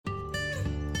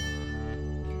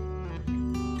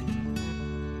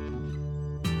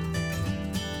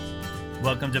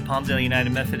Welcome to Palmdale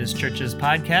United Methodist Church's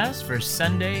podcast for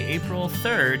Sunday, April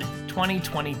 3rd,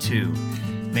 2022.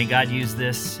 May God use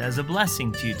this as a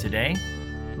blessing to you today.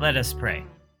 Let us pray.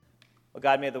 Well,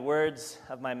 God, may the words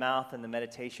of my mouth and the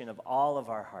meditation of all of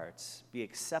our hearts be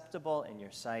acceptable in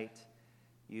your sight,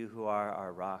 you who are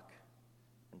our rock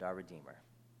and our Redeemer.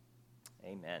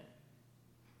 Amen.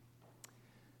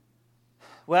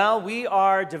 Well, we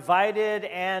are divided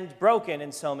and broken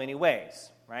in so many ways,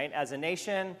 right? As a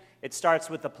nation, it starts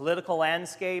with the political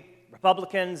landscape: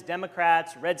 Republicans,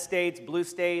 Democrats, red states, blue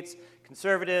states,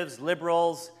 conservatives,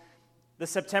 liberals. The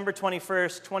September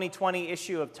 21st, 2020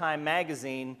 issue of Time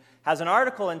magazine has an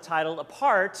article entitled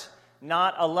 "Apart,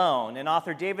 Not Alone," and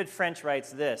author David French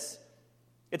writes this: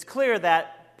 "It's clear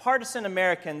that partisan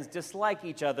Americans dislike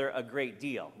each other a great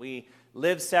deal. We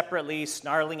live separately,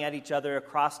 snarling at each other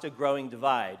across a growing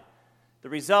divide. The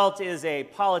result is a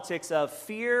politics of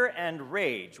fear and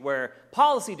rage, where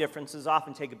policy differences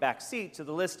often take a back seat to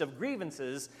the list of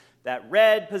grievances that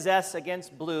red possess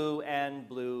against blue and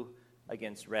blue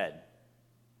against red."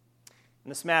 In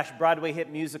the smash Broadway hit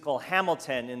musical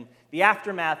Hamilton, in the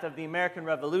aftermath of the American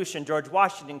Revolution, George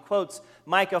Washington quotes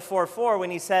Micah 4:4 when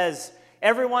he says,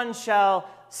 "Everyone shall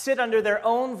sit under their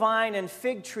own vine and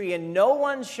fig tree, and no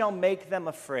one shall make them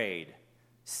afraid.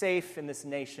 Safe in this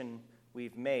nation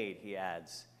we've made," he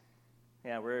adds.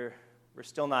 Yeah, we're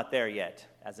still not there yet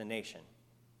as a nation.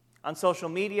 On social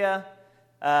media,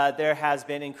 there has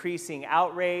been increasing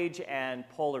outrage and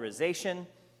polarization.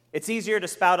 It's easier to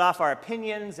spout off our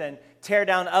opinions and tear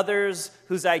down others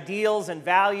whose ideals and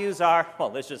values are,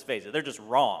 well, let's just face it, they're just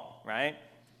wrong, right?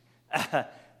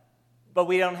 But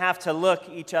we don't have to look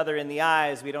each other in the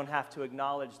eyes. We don't have to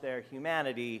acknowledge their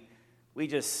humanity. We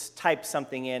just type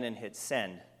something in and hit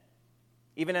send.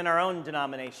 Even in our own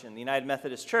denomination, the United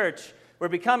Methodist Church, we're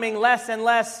becoming less and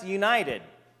less united.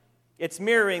 It's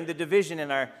mirroring the division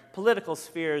in our political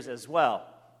spheres as well.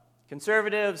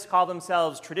 Conservatives call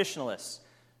themselves traditionalists.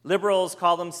 Liberals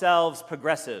call themselves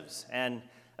progressives. And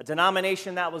a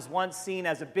denomination that was once seen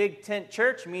as a big tent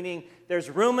church, meaning there's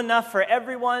room enough for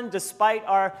everyone despite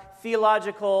our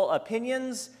theological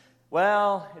opinions,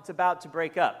 well, it's about to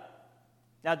break up.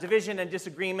 Now, division and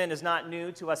disagreement is not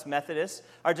new to us Methodists.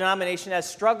 Our denomination has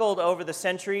struggled over the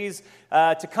centuries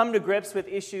to come to grips with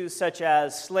issues such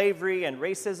as slavery and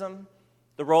racism,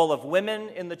 the role of women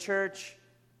in the church,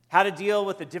 how to deal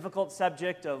with the difficult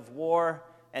subject of war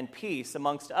and peace,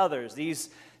 amongst others. These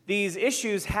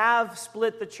issues have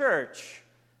split the church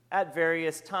at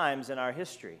various times in our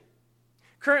history.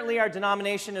 Currently, our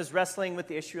denomination is wrestling with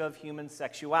the issue of human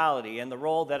sexuality and the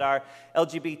role that our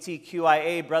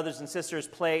LGBTQIA brothers and sisters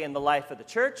play in the life of the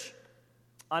church.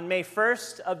 On May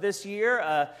 1st of this year,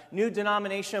 a new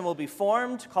denomination will be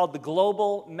formed called the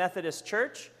Global Methodist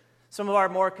Church. Some of our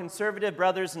more conservative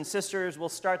brothers and sisters will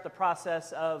start the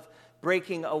process of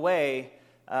breaking away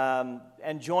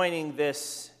and joining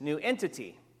this new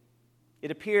entity. It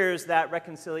appears that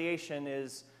reconciliation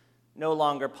is no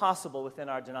longer possible within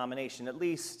our denomination, at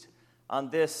least on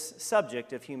this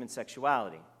subject of human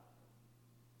sexuality.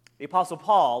 The Apostle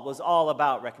Paul was all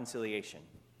about reconciliation.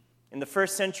 In the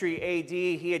first century AD,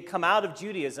 he had come out of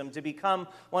Judaism to become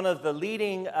one of the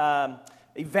leading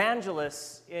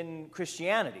evangelists in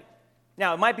Christianity.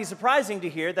 Now, it might be surprising to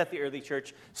hear that the early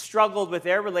church struggled with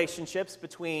their relationships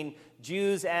between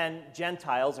Jews and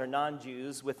Gentiles, or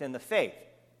non-Jews, within the faith.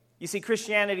 You see,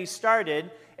 Christianity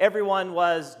started, everyone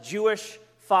was Jewish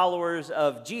followers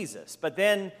of Jesus. But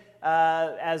then,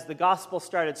 as the gospel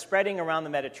started spreading around the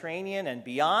Mediterranean and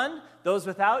beyond, those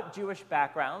without Jewish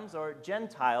backgrounds, or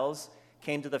Gentiles,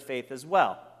 came to the faith as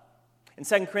well. In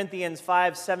 2 Corinthians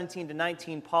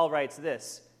 5:17-19, Paul writes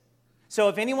this: "So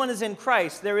if anyone is in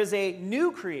Christ, there is a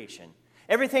new creation.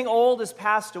 Everything old has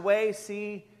passed away.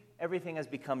 See, everything has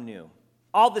become new.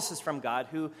 All this is from God,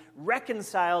 who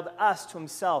reconciled us to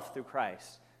himself through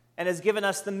Christ and has given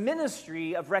us the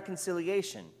ministry of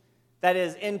reconciliation. That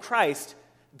is, in Christ,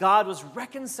 God was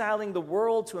reconciling the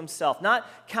world to himself, not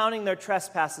counting their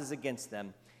trespasses against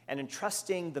them, and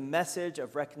entrusting the message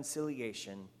of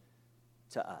reconciliation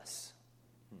to us."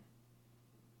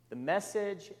 The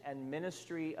message and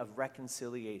ministry of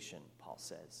reconciliation, Paul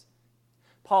says.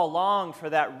 Paul longed for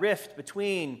that rift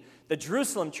between the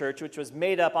Jerusalem church, which was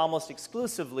made up almost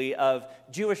exclusively of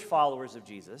Jewish followers of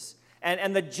Jesus,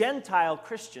 and the Gentile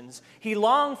Christians. He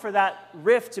longed for that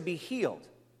rift to be healed.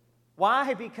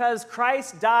 Why? Because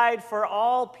Christ died for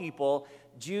all people,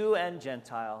 Jew and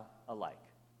Gentile alike.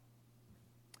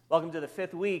 Welcome to the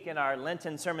fifth week in our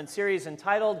Lenten sermon series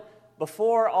entitled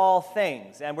Before All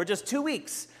Things. And we're just 2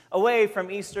 weeks away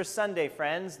from Easter Sunday,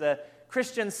 friends. The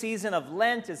Christian season of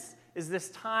Lent is is this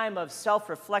time of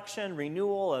self-reflection,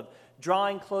 renewal, of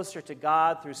drawing closer to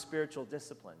God through spiritual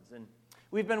disciplines. And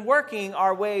we've been working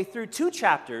our way through 2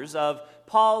 chapters of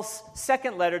Paul's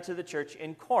second letter to the church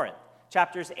in Corinth,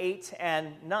 chapters 8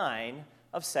 and 9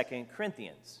 of 2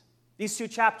 Corinthians. These 2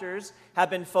 chapters have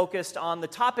been focused on the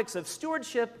topics of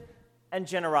stewardship and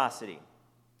generosity.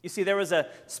 You see, there was a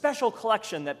special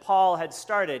collection that Paul had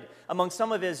started among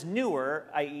some of his newer,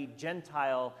 i.e.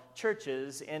 Gentile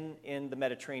churches in the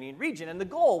Mediterranean region. And the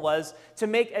goal was to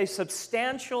make a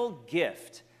substantial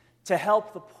gift to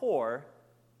help the poor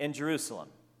in Jerusalem.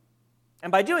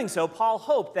 And by doing so, Paul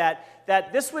hoped that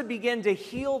this would begin to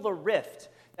heal the rift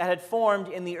that had formed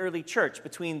in the early church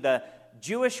between the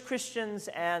Jewish Christians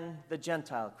and the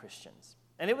Gentile Christians.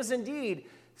 And it was indeed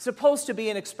supposed to be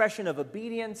an expression of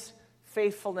obedience,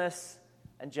 faithfulness,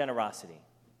 and generosity.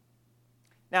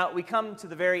 Now, we come to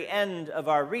the very end of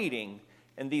our reading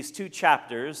in these 2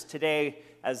 chapters. Today,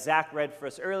 as Zach read for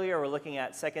us earlier, we're looking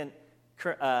at 2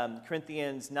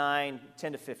 Corinthians 9,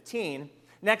 10 to 15.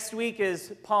 Next week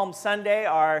is Palm Sunday,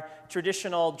 our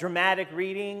traditional dramatic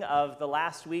reading of the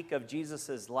last week of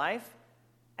Jesus' life.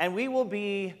 And we will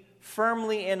be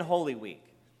firmly in Holy Week,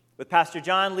 with Pastor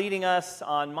John leading us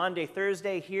on Maundy,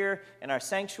 Thursday here in our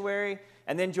sanctuary,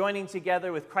 and then joining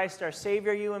together with Christ Our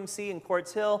Savior UMC in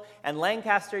Quartz Hill and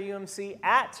Lancaster UMC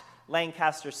at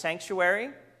Lancaster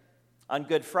Sanctuary on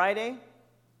Good Friday,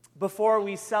 before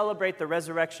we celebrate the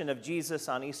resurrection of Jesus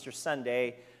on Easter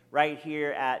Sunday right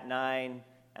here at 9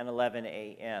 and 11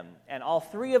 a.m. And all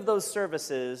 3 of those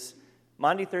services,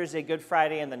 Maundy, Thursday, Good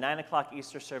Friday, and the 9 o'clock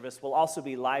Easter service, will also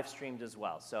be live streamed as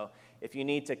well. So if you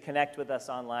need to connect with us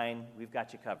online, we've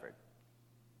got you covered.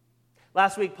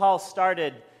 Last week, Paul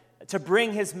started to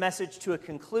bring his message to a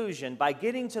conclusion by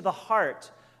getting to the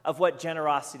heart of what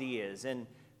generosity is. In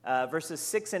verses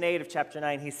 6 and 8 of chapter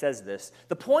 9, he says this: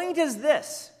 "The point is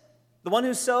this: the one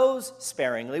who sows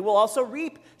sparingly will also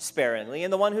reap sparingly,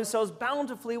 and the one who sows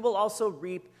bountifully will also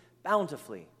reap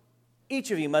bountifully.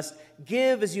 Each of you must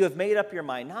give as you have made up your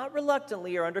mind, not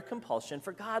reluctantly or under compulsion,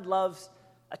 for God loves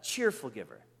a cheerful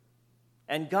giver.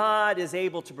 And God is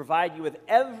able to provide you with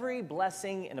every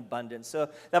blessing in abundance, so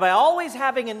that by always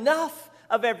having enough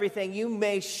of everything, you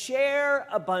may share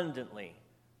abundantly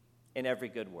in every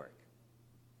good work."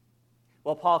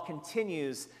 Well, Paul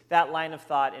continues that line of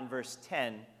thought in verse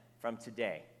 10 from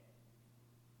today.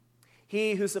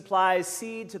 "He who supplies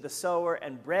seed to the sower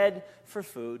and bread for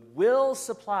food will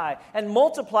supply and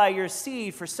multiply your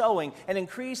seed for sowing and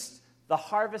increase the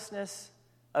harvestness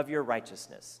of your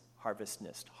righteousness."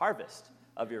 Harvest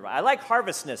of your right. I like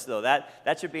harvestness, though.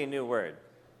 That should be a new word.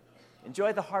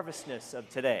 Enjoy the harvestness of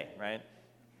today, right?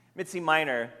 Mitzi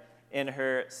Miner, in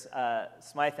her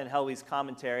Smythe and Helwey's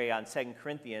commentary on 2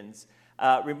 Corinthians,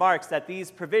 remarks that these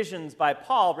provisions by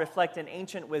Paul reflect an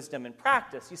ancient wisdom and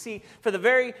practice. You see, for the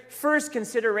very first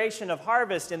consideration of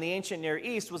harvest in the ancient Near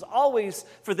East was always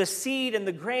for the seed and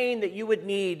the grain that you would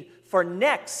need for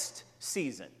next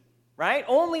season. Right?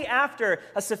 Only after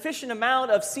a sufficient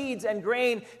amount of seeds and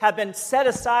grain have been set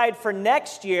aside for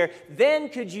next year, then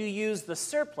could you use the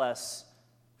surplus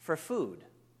for food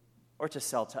or to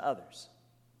sell to others.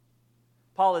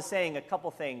 Paul is saying a couple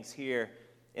things here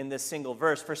in this single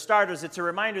verse. For starters, it's a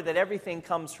reminder that everything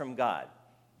comes from God.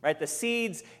 Right? The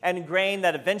seeds and grain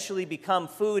that eventually become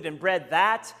food and bread,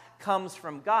 that comes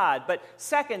from God. But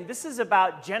second, this is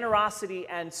about generosity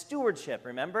and stewardship,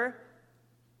 remember?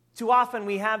 Too often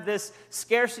we have this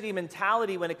scarcity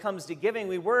mentality when it comes to giving.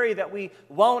 We worry that we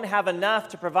won't have enough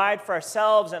to provide for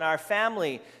ourselves and our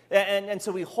family. And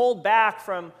so we hold back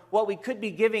from what we could be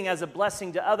giving as a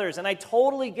blessing to others. And I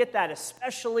totally get that,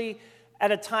 especially at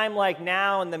a time like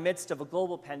now in the midst of a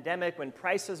global pandemic when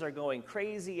prices are going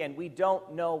crazy and we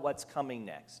don't know what's coming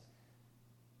next.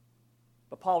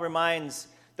 But Paul reminds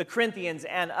the Corinthians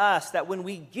and us that when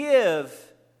we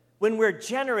give, when we're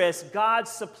generous, God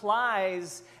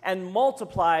supplies and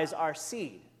multiplies our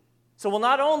seed. So we'll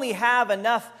not only have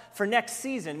enough for next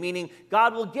season, meaning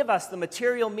God will give us the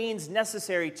material means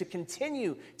necessary to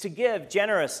continue to give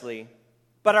generously,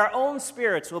 but our own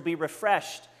spirits will be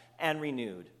refreshed and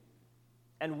renewed.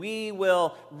 And we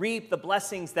will reap the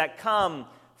blessings that come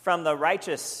from the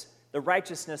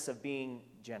righteousness of being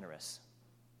generous.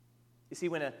 You see,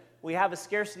 when we have a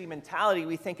scarcity mentality,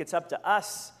 we think it's up to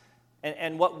us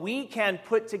and what we can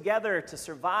put together to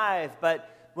survive. But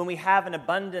when we have an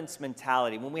abundance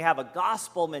mentality, when we have a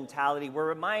gospel mentality, we're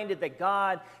reminded that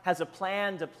God has a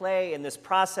plan to play in this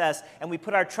process, and we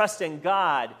put our trust in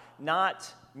God,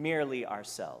 not merely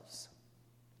ourselves.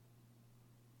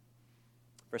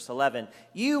 Verse 11,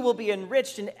 you will be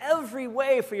enriched in every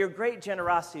way for your great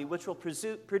generosity, which will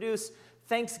produce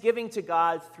thanksgiving to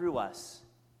God through us.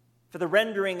 For the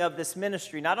rendering of this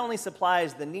ministry not only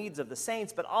supplies the needs of the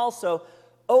saints, but also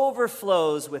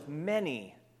overflows with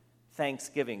many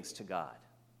thanksgivings to God.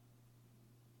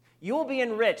 You will be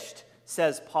enriched,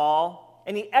 says Paul,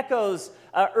 and he echoes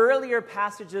earlier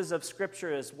passages of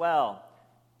Scripture as well.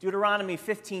 Deuteronomy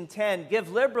 15:10,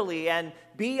 give liberally and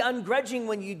be ungrudging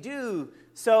when you do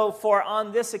so, for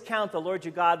on this account the Lord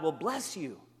your God will bless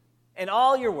you in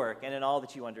all your work and in all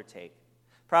that you undertake.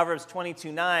 Proverbs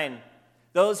 22:9,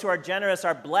 those who are generous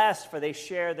are blessed, for they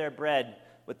share their bread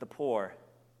with the poor.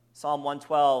 Psalm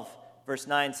 112, verse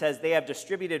 9 says, they have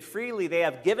distributed freely, they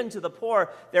have given to the poor,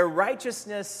 their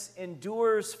righteousness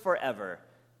endures forever.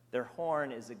 Their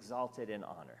horn is exalted in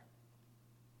honor.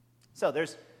 So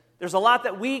there's a lot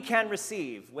that we can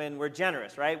receive when we're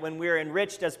generous, right? When we're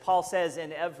enriched, as Paul says,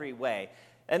 in every way.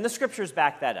 And the Scriptures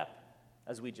back that up,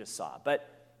 as we just saw. But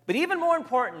even more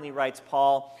importantly, writes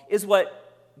Paul, is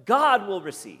what God will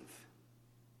receive.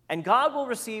 And God will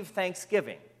receive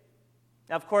thanksgiving.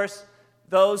 Now, of course,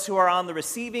 those who are on the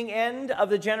receiving end of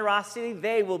the generosity,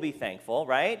 they will be thankful,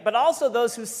 right? But also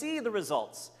those who see the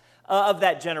results of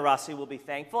that generosity will be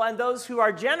thankful. And those who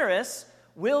are generous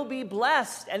will be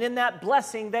blessed. And in that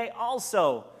blessing, they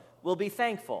also will be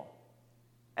thankful.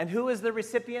 And who is the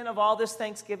recipient of all this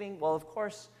thanksgiving? Well, of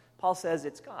course, Paul says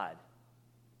it's God.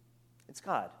 It's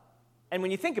God. And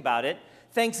when you think about it,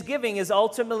 thanksgiving is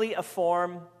ultimately a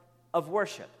form of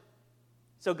worship.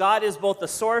 So God is both the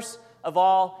source of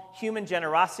all human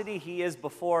generosity. He is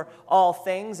before all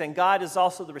things, and God is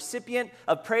also the recipient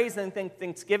of praise and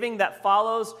thanksgiving that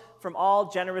follows from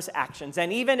all generous actions.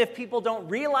 And even if people don't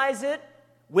realize it,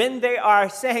 when they are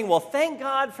saying, well, thank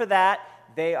God for that,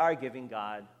 they are giving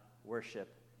God worship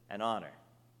and honor.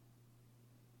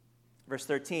 Verse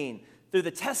 13, through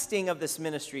the testing of this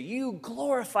ministry, you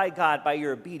glorify God by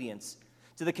your obedience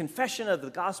to the confession of the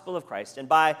gospel of Christ and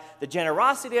by the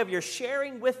generosity of your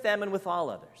sharing with them and with all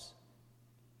others,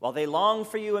 while they long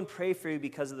for you and pray for you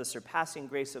because of the surpassing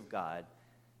grace of God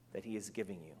that he is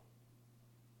giving you.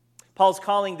 Paul's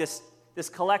calling this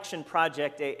collection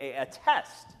project a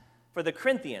test for the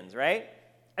Corinthians, right?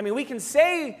 I mean, we can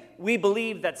say we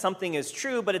believe that something is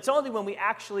true, but it's only when we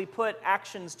actually put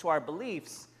actions to our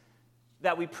beliefs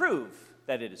that we prove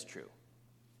that it is true,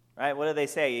 right? What do they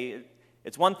say?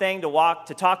 It's one thing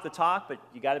to talk the talk, but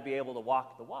you got to be able to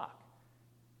walk the walk.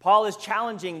 Paul is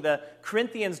challenging the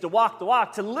Corinthians to walk the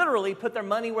walk, to literally put their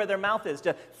money where their mouth is,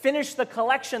 to finish the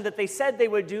collection that they said they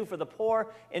would do for the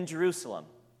poor in Jerusalem.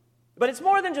 But it's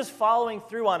more than just following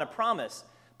through on a promise.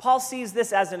 Paul sees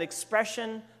this as an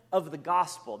expression of the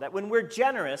gospel, that when we're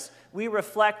generous, we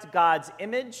reflect God's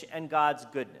image and God's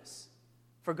goodness.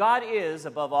 For God is,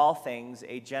 above all things,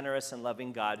 a generous and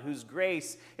loving God whose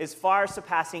grace is far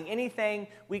surpassing anything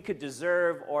we could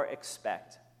deserve or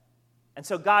expect. And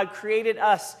so God created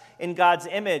us in God's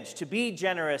image to be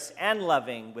generous and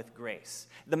loving with grace.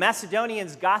 The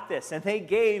Macedonians got this, and they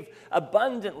gave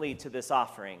abundantly to this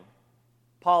offering.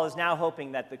 Paul is now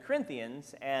hoping that the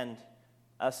Corinthians, and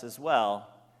us as well,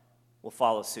 will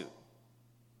follow suit.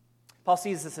 Paul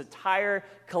sees this entire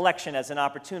collection as an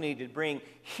opportunity to bring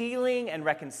healing and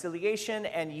reconciliation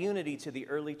and unity to the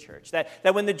early church.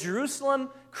 That when the Jerusalem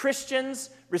Christians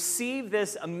receive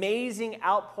this amazing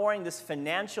outpouring, this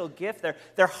financial gift,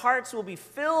 their hearts will be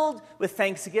filled with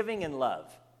thanksgiving and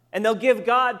love. And they'll give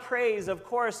God praise, of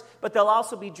course, but they'll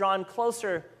also be drawn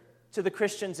closer to the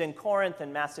Christians in Corinth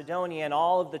and Macedonia and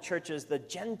all of the churches, the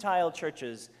Gentile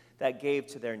churches that gave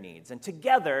to their needs. And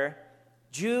together,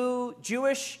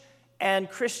 Jewish and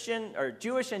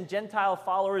Gentile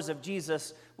followers of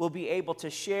Jesus will be able to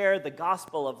share the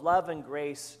gospel of love and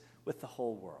grace with the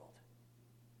whole world.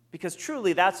 Because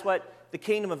truly, that's what the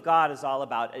kingdom of God is all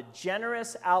about, a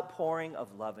generous outpouring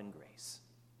of love and grace.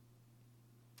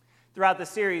 Throughout the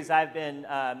series, I've been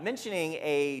mentioning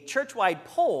a church-wide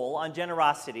poll on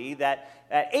generosity that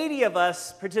 80 of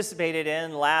us participated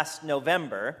in last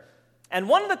November. And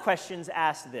one of the questions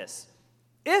asked this: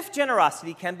 if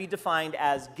generosity can be defined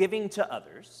as giving to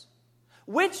others,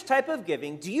 which type of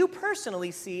giving do you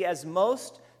personally see as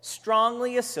most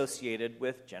strongly associated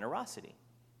with generosity?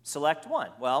 Select one.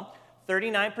 Well,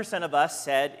 39% of us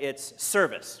said it's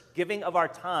service, giving of our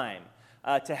time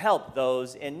to help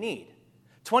those in need.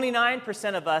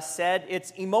 29% of us said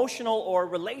it's emotional or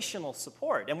relational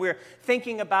support. And we're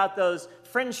thinking about those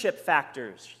friendship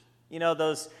factors,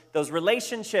 those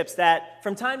relationships that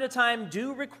from time to time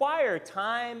do require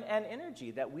time and energy,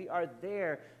 that we are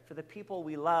there for the people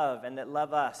we love and that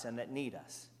love us and that need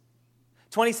us.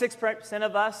 26%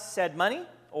 of us said money,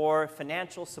 or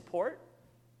financial support?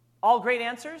 All great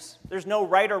answers. There's no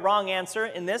right or wrong answer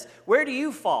in this. Where do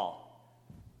you fall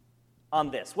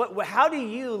on this? How do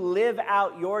you live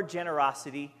out your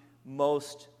generosity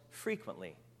most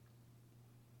frequently?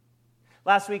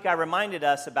 Last week, I reminded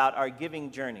us about our giving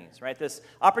journeys, right? This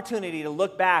opportunity to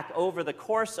look back over the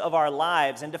course of our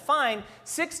lives and to find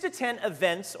 6 to 10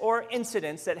 events or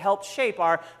incidents that help shape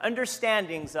our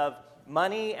understandings of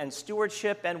money and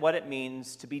stewardship and what it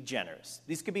means to be generous.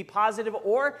 These could be positive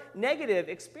or negative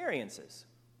experiences.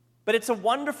 But it's a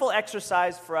wonderful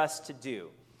exercise for us to do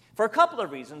for a couple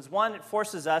of reasons. One, it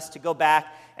forces us to go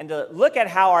back and to look at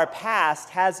how our past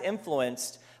has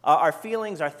influenced our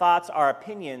feelings, our thoughts, our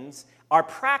opinions, our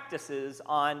practices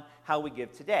on how we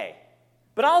give today.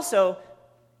 But also,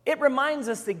 it reminds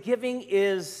us that giving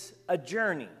is a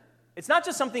journey. It's not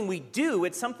just something we do,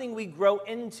 it's something we grow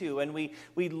into and we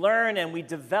learn and we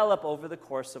develop over the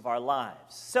course of our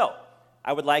lives. So,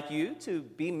 I would like you to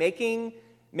be making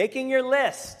your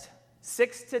list,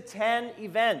 6 to 10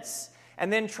 events,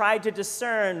 and then try to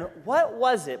discern what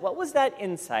was that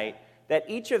insight that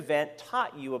each event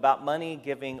taught you about money,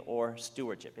 giving, or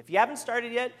stewardship. If you haven't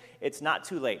started yet, it's not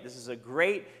too late. This is a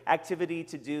great activity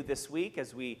to do this week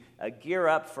as we gear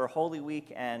up for Holy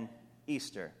Week and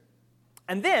Easter.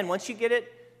 And then, once you get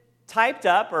it typed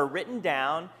up or written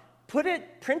down,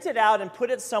 print it out and put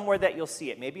it somewhere that you'll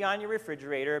see it. Maybe on your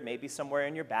refrigerator, maybe somewhere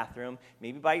in your bathroom,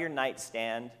 maybe by your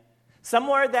nightstand.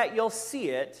 Somewhere that you'll see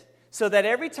it so that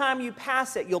every time you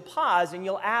pass it, you'll pause and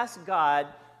you'll ask God,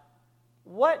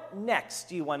 what next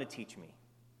do you want to teach me?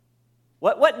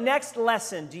 What next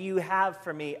lesson do you have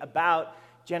for me about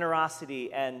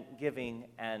generosity and giving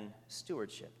and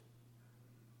stewardship?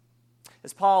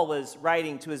 As Paul was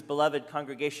writing to his beloved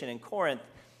congregation in Corinth,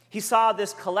 he saw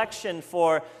this collection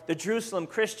for the Jerusalem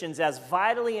Christians as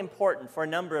vitally important for a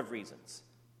number of reasons.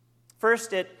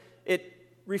 First, it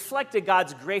reflected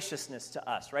God's graciousness to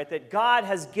us, right? That God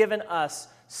has given us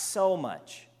so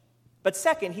much. But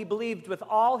second, he believed with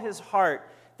all his heart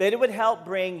that it would help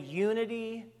bring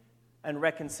unity and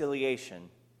reconciliation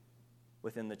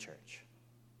within the church.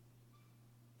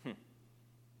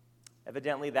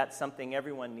 Evidently, that's something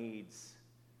everyone needs,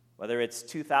 whether it's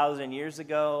 2,000 years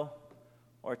ago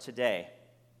or today.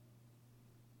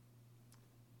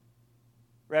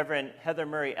 Reverend Heather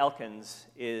Murray Elkins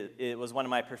was one of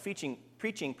my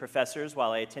preaching professors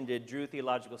while I attended Drew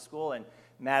Theological School in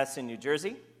Madison, New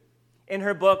Jersey. In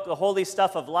her book, The Holy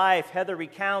Stuff of Life, Heather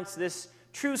recounts this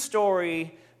true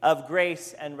story of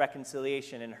grace and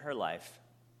reconciliation in her life.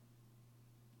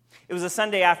 It was a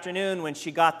Sunday afternoon when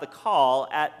she got the call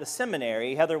at the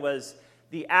seminary. Heather was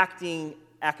the acting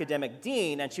academic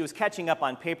dean, and she was catching up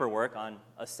on paperwork on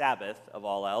a Sabbath, of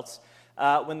all else,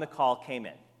 when the call came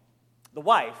in. The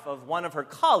wife of one of her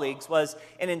colleagues was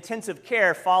in intensive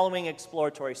care following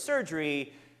exploratory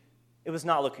surgery. It was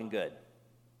not looking good.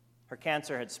 Her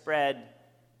cancer had spread.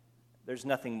 There's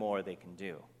nothing more they can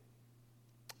do.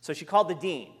 So she called the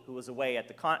dean, who was away at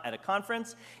a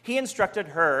conference. He instructed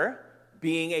her,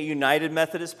 being a United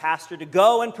Methodist pastor, to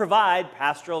go and provide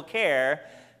pastoral care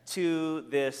to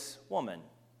this woman,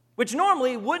 which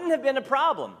normally wouldn't have been a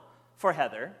problem for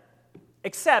Heather,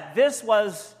 except this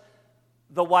was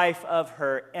the wife of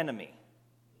her enemy.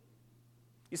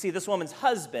 You see, this woman's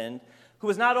husband, who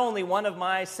was not only one of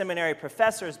my seminary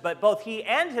professors, but both he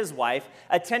and his wife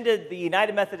attended the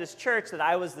United Methodist Church that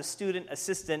I was the student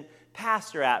assistant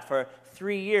pastor at for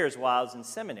 3 years while I was in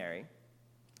seminary.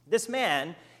 This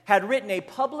man had written a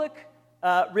public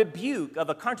rebuke of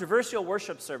a controversial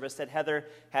worship service that Heather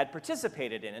had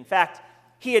participated in. In fact,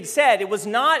 he had said it was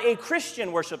not a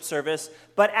Christian worship service,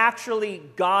 but actually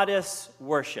goddess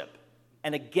worship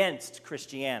and against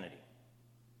Christianity.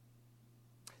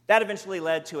 That eventually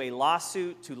led to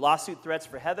lawsuit threats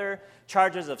for Heather,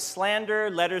 charges of slander,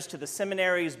 letters to the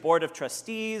seminary's board of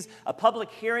trustees, a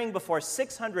public hearing before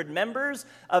 600 members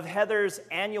of Heather's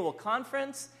annual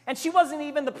conference, and she wasn't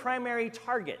even the primary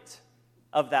target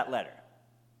of that letter.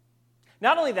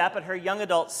 Not only that, but her young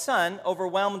adult son,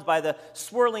 overwhelmed by the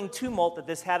swirling tumult that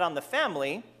this had on the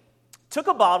family, took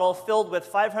a bottle filled with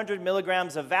 500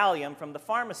 milligrams of Valium from the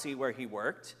pharmacy where he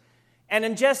worked and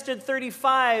ingested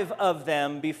 35 of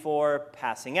them before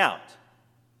passing out.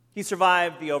 He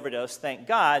survived the overdose, thank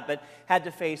God, but had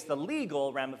to face the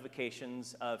legal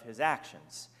ramifications of his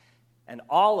actions. And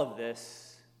all of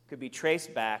this could be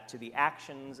traced back to the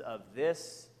actions of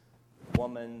this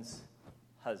woman's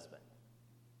husband.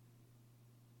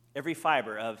 Every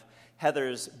fiber of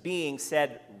Heather's being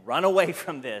said, run away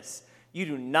from this. You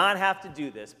do not have to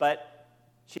do this. But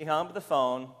she hung up the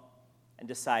phone and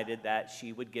decided that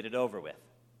she would get it over with.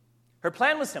 Her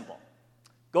plan was simple: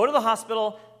 Go to the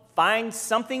hospital, find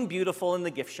something beautiful in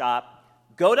the gift shop,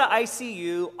 go to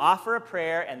ICU, offer a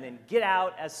prayer, and then get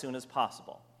out as soon as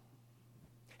possible.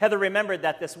 Heather remembered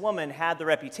that this woman had the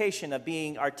reputation of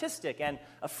being artistic and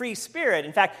a free spirit.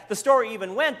 In fact, the story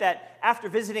even went that after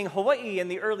visiting Hawaii in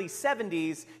the early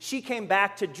 70s, she came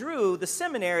back to Drew, the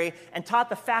seminary, and taught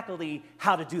the faculty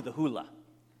how to do the hula.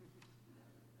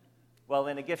 Well,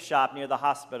 in a gift shop near the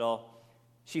hospital,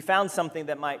 she found something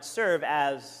that might serve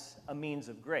as a means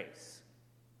of grace.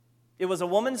 It was a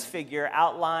woman's figure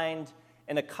outlined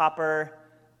in a copper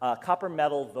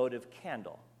metal votive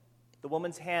candle. The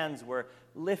woman's hands were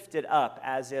lifted up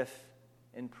as if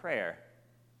in prayer.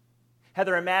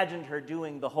 Heather imagined her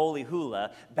doing the holy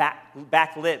hula,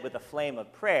 backlit with a flame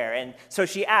of prayer, and so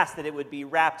she asked that it would be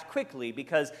wrapped quickly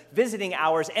because visiting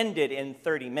hours ended in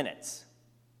 30 minutes.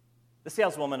 The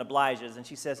saleswoman obliges, and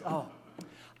she says, "Oh,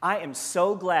 I am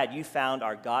so glad you found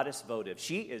our goddess votive.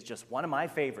 She is just one of my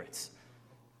favorites."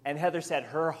 And Heather said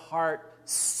her heart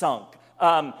sunk.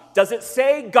 Does it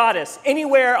say goddess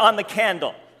anywhere on the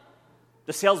candle?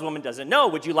 The saleswoman doesn't know.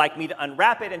 Would you like me to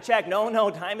unwrap it and check?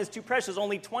 No, time is too precious.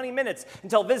 Only 20 minutes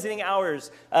until visiting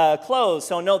hours close.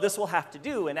 So no, this will have to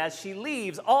do. And as she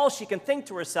leaves, all she can think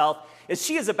to herself is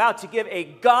she is about to give a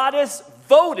goddess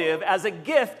votive as a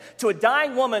gift to a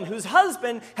dying woman whose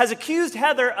husband has accused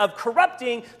Heather of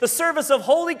corrupting the service of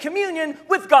Holy Communion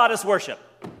with goddess worship.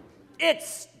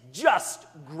 It's just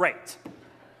great.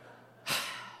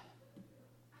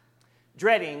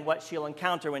 Dreading what she'll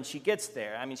encounter when she gets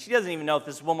there. I mean, she doesn't even know if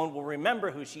this woman will remember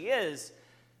who she is.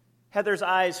 Heather's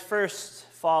eyes first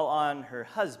fall on her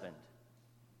husband,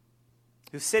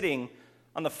 who's sitting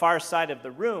on the far side of the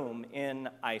room in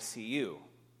ICU.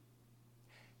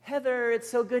 "Heather, it's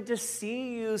so good to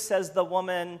see you," says the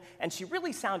woman, and she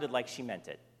really sounded like she meant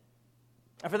it.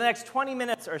 And for the next 20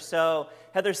 minutes or so,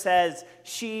 Heather says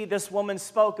this woman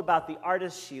spoke about the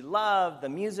artists she loved, the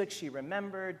music she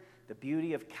remembered, the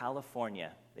beauty of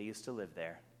California. They used to live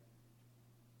there.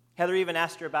 Heather even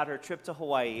asked her about her trip to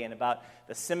Hawaii and about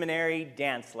the seminary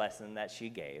dance lesson that she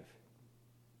gave.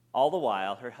 All the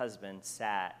while, her husband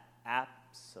sat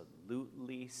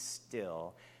absolutely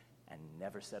still and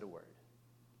never said a word.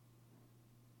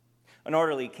 An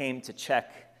orderly came to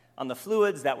check on the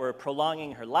fluids that were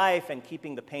prolonging her life and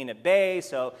keeping the pain at bay,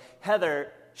 so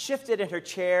Heather shifted in her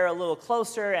chair a little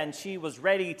closer, and she was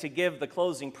ready to give the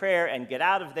closing prayer and get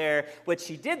out of there. When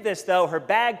she did this, though, her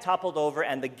bag toppled over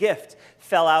and the gift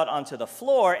fell out onto the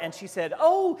floor, and she said,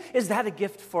 "Oh, is that a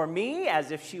gift for me?"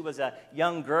 As if she was a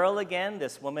young girl again,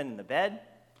 this woman in the bed.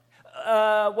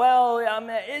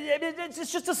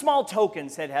 It's just a small token,"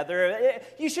 said Heather.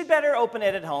 "You should better open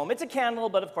it at home. It's a candle,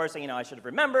 but of course, I should have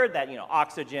remembered that,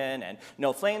 oxygen and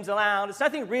no flames allowed. It's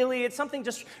nothing really. It's something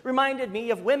just reminded me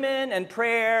of women and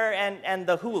prayer and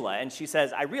the hula." And she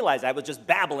says, "I realized I was just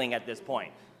babbling at this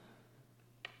point."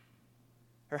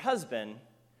 Her husband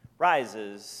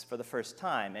rises for the first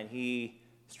time, and he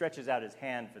stretches out his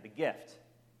hand for the gift.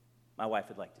 "My wife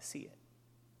would like to see it."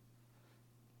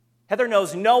 Heather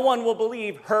knows no one will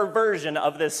believe her version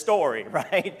of this story,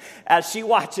 right? As she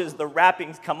watches the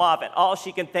wrappings come off, and all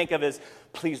she can think of is,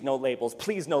 "Please no labels,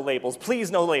 please no labels,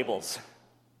 please no labels."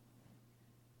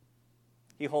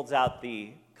 He holds out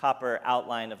the copper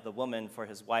outline of the woman for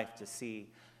his wife to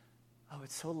see. "Oh,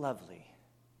 it's so lovely,"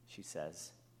 she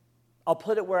says. "I'll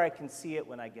put it where I can see it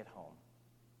when I get home."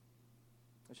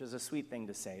 Which is a sweet thing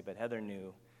to say, but Heather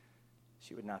knew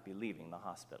she would not be leaving the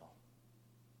hospital.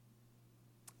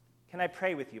 "Can I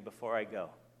pray with you before I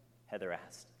go?" Heather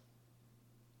asked.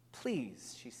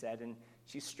 "Please," she said, and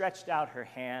she stretched out her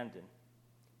hand, and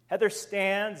Heather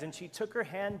stands, and she took her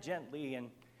hand gently,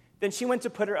 and then she went to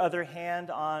put her other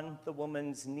hand on the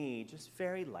woman's knee, just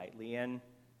very lightly, and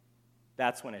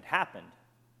that's when it happened.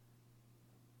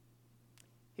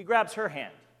 He grabs her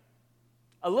hand,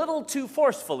 a little too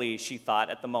forcefully, she thought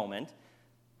at the moment,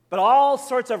 but all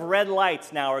sorts of red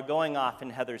lights now are going off in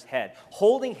Heather's head.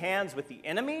 Holding hands with the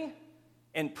enemy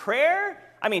in prayer?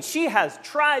 I mean, she has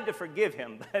tried to forgive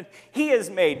him, but he has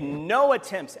made no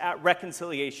attempts at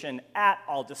reconciliation at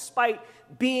all, despite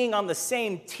being on the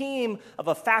same team of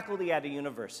a faculty at a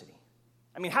university.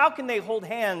 I mean, how can they hold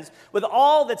hands with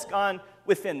all that's gone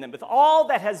within them, with all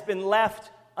that has been left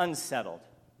unsettled?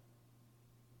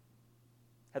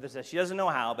 Heather says she doesn't know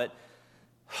how, but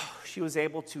she was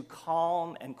able to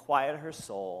calm and quiet her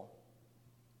soul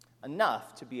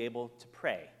enough to be able to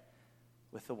pray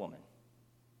with the woman.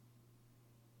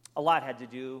 A lot had to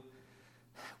do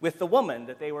with the woman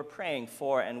that they were praying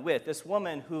for and with, this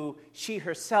woman who she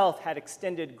herself had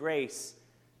extended grace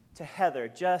to Heather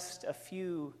just a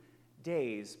few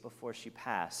days before she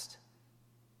passed.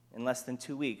 In less than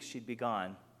 2 weeks, she'd be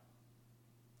gone.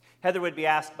 Heather would be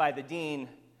asked by the dean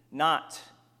not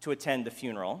to attend the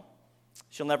funeral.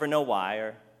 She'll never know why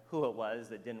or who it was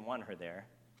that didn't want her there.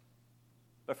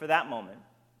 But for that moment,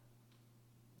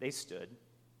 they stood,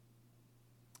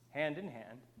 hand in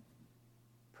hand,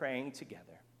 praying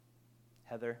together.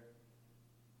 Heather,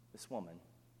 this woman,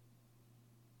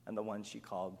 and the one she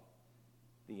called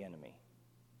the enemy.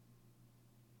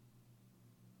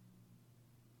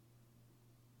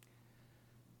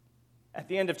 At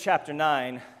the end of chapter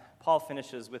 9, Paul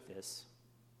finishes with this.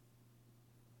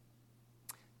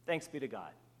 Thanks be to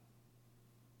God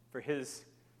for his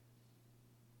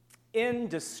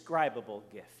indescribable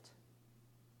gift.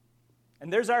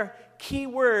 And there's our key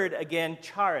word again,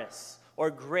 charis, or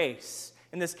grace.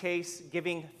 In this case,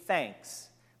 giving thanks,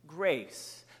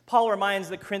 grace. Paul reminds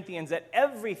the Corinthians that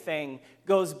everything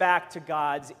goes back to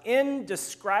God's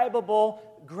indescribable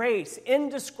grace,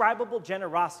 indescribable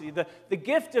generosity, the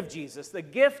gift of Jesus, the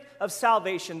gift of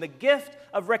salvation, the gift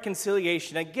of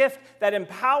reconciliation, a gift that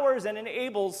empowers and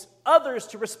enables others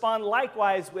to respond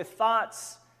likewise with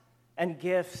thoughts and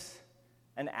gifts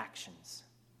and actions.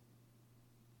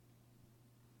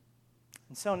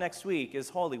 And so next week is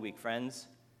Holy Week, friends.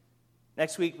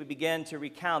 Next week we begin to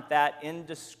recount that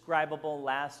indescribable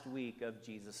last week of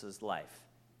Jesus' life.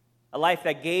 A life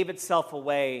that gave itself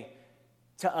away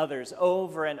to others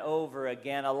over and over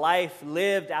again. A life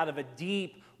lived out of a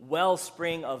deep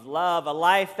wellspring of love. A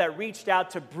life that reached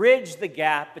out to bridge the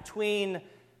gap between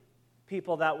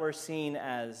people that were seen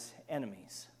as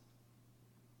enemies.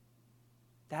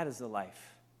 That is the life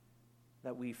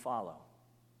that we follow.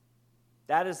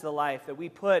 That is the life that we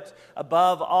put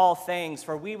above all things.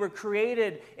 For we were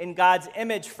created in God's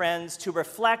image, friends, to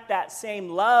reflect that same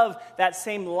love, that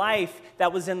same life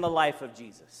that was in the life of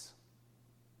Jesus.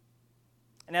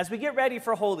 And as we get ready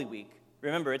for Holy Week,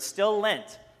 remember, it's still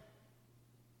Lent.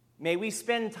 May we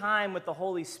spend time with the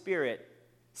Holy Spirit,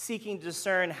 seeking to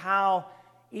discern how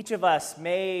each of us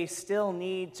may still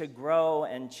need to grow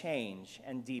and change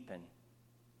and deepen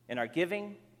in our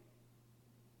giving,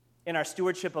 in our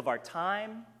stewardship of our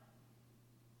time,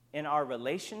 in our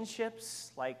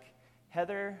relationships, like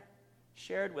Heather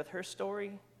shared with her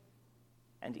story,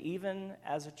 and even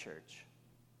as a church.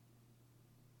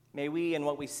 May we, in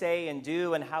what we say and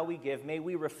do and how we give, may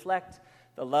we reflect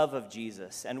the love of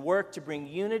Jesus and work to bring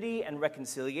unity and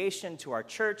reconciliation to our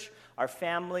church, our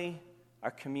family,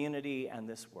 our community, and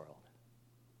this world.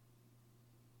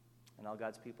 And all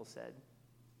God's people said,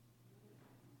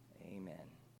 amen.